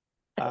joking.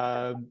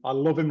 I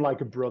love him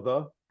like a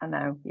brother. I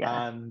know.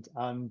 Yeah.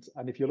 And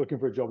if you're looking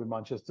for a job in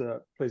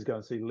Manchester, please go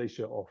and see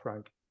Alicia or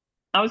Frank.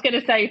 I was going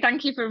to say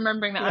thank you for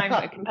remembering that I'm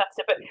a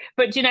competitor,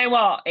 but do you know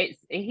what?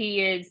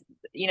 He is,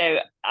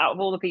 out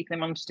of all the people in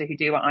Manchester who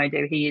do what I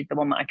do, he is the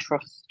one that I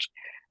trust.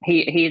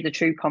 He is a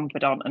true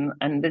confidant,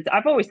 and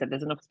I've always said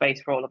there's enough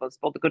space for all of us,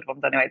 for the good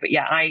ones anyway. But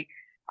yeah, I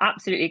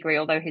absolutely agree.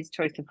 Although his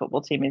choice of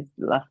football team is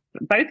left,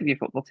 both of your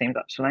football teams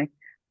actually.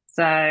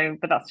 So,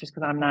 but that's just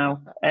because I'm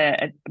now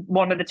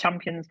one of the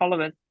champions'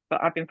 followers.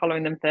 but I've been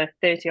following them for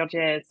 30 odd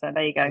years. So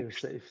there you go. You're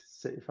a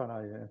City fan,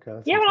 are you? Okay,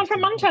 that's Yeah, well, I'm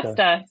from interesting.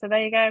 Manchester, Okay. so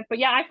there you go. But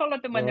yeah, I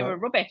followed them when they All were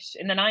right. rubbish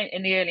in the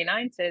early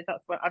 90s.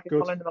 That's what I've been Good.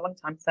 following them a long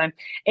time. So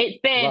it's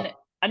been,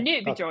 Well, I knew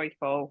it'd be that's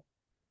joyful.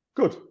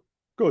 good.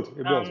 Good.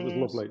 It was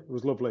And lovely. It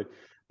was lovely.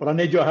 But I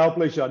need your help,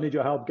 Lisa. I need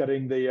your help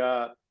getting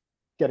the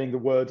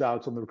word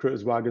out on the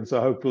Recruiters Wagon.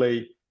 So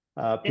hopefully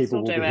this people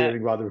will will do be it.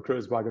 hearing about the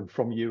Recruiters Wagon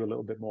from you a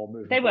little bit more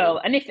moving They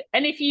forward. will.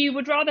 And if you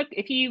would rather,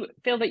 if you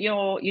feel that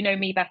you know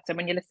me better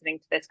when you're listening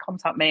to this,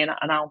 contact me and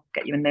I'll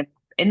get you in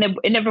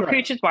the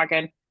Recruiters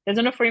Wagon. There's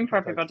enough room for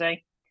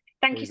everybody.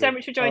 Thank you so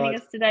much for joining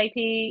us today,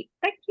 Pete.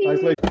 Thank you.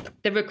 Thanks, Lee.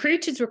 The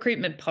Recruiters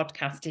Recruitment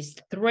Podcast is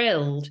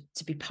thrilled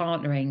to be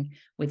partnering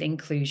with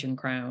Inclusion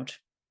Crowd.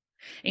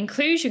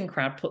 Inclusion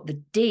Crowd put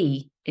the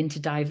D into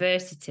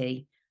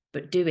diversity,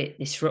 but do it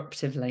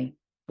disruptively.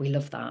 We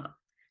love that.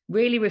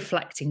 Really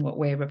reflecting what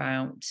we're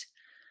about.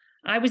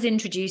 I was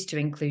introduced to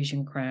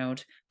Inclusion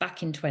Crowd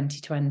back in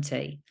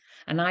 2020,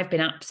 and I've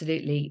been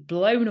absolutely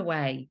blown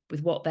away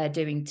with what they're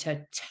doing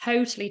to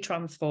totally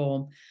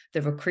transform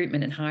the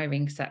recruitment and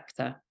hiring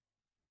sector.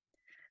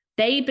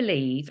 They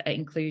believe at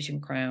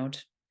Inclusion Crowd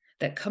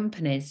that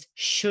companies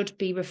should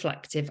be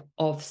reflective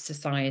of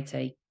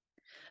society,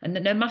 and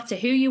that no matter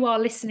who you are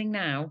listening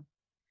now,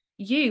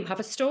 you have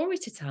a story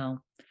to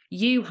tell.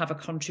 You have a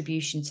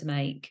contribution to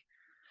make.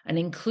 An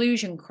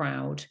Inclusion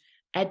Crowd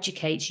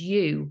educates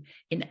you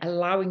in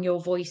allowing your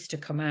voice to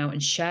come out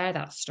and share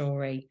that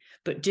story,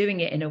 but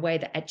doing it in a way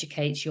that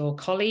educates your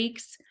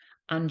colleagues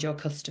and your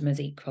customers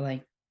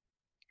equally.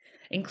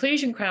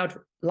 Inclusion Crowd,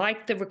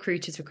 like the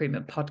Recruiters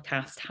Recruitment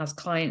Podcast, has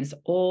clients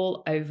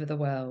all over the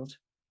world,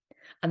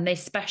 and they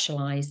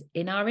specialise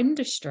in our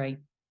industry.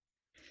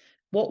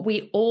 What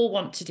we all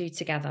want to do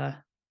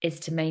together is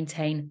to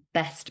maintain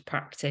best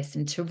practice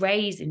and to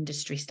raise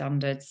industry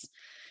standards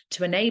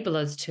to enable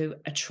us to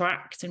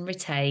attract and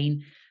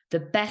retain the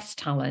best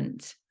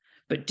talent,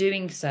 but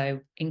doing so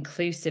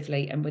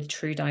inclusively and with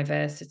true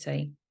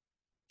diversity.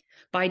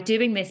 By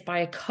doing this, by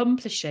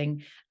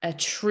accomplishing a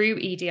true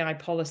EDI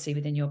policy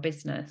within your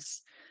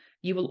business,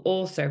 you will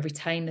also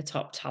retain the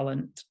top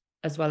talent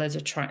as well as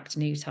attract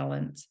new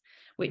talent,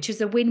 which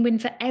is a win-win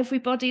for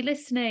everybody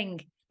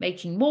listening,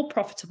 making more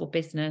profitable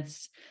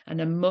business and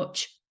a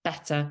much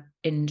better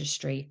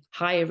industry,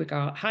 highly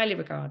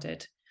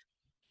regarded.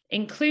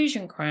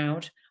 Inclusion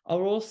Crowd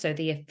are also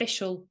the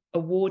official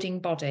awarding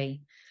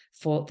body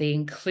for the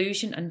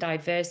Inclusion and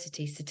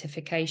Diversity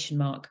Certification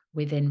Mark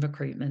within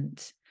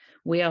recruitment.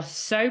 We are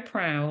so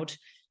proud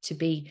to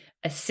be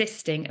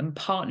assisting and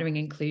partnering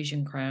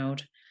Inclusion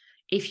Crowd.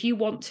 If you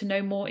want to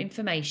know more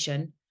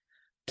information,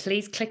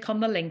 please click on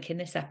the link in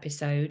this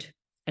episode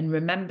and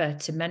remember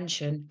to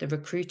mention the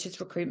Recruiters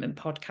Recruitment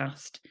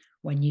Podcast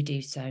when you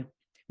do so.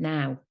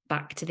 Now,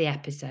 back to the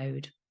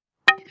episode.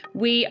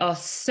 We are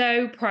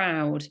so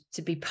proud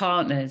to be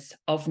partners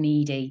of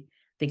Needy,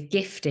 the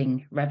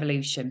gifting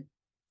revolution.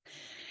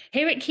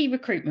 Here at Key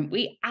Recruitment,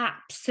 we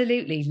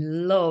absolutely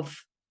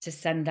love to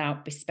send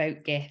out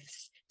bespoke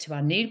gifts to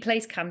our new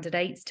place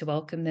candidates to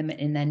welcome them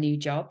in their new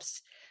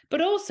jobs,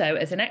 but also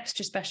as an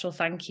extra special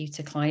thank you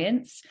to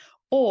clients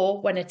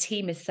or when a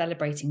team is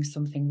celebrating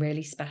something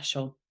really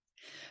special.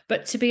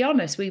 But to be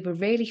honest, we were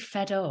really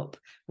fed up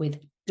with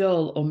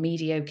dull or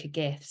mediocre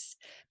gifts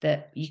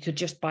that you could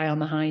just buy on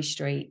the high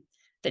street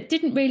that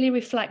didn't really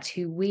reflect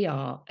who we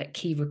are at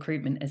Key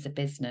Recruitment as a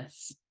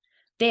business.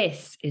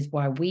 This is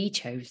why we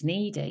chose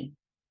Needy.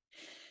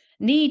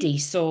 Needy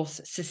source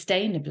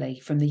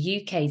sustainably from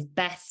the UK's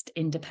best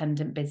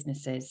independent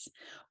businesses,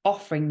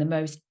 offering the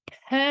most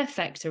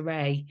perfect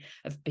array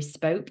of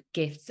bespoke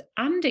gifts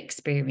and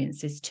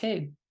experiences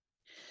too.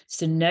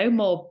 So no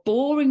more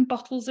boring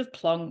bottles of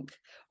plonk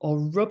or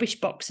rubbish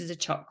boxes of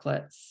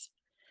chocolates.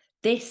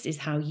 This is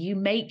how you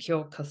make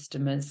your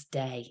customer's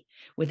day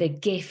with a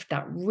gift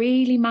that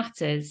really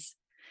matters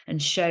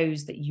and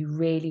shows that you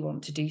really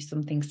want to do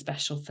something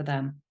special for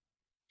them.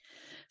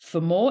 For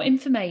more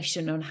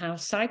information on how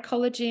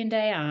psychology and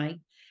AI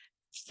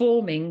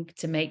forming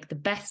to make the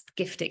best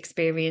gift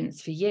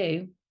experience for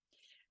you,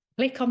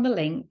 click on the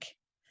link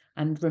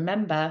and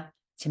remember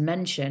to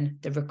mention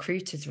the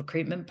Recruiters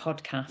Recruitment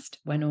Podcast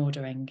when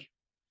ordering.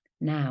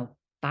 Now,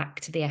 back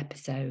to the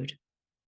episode.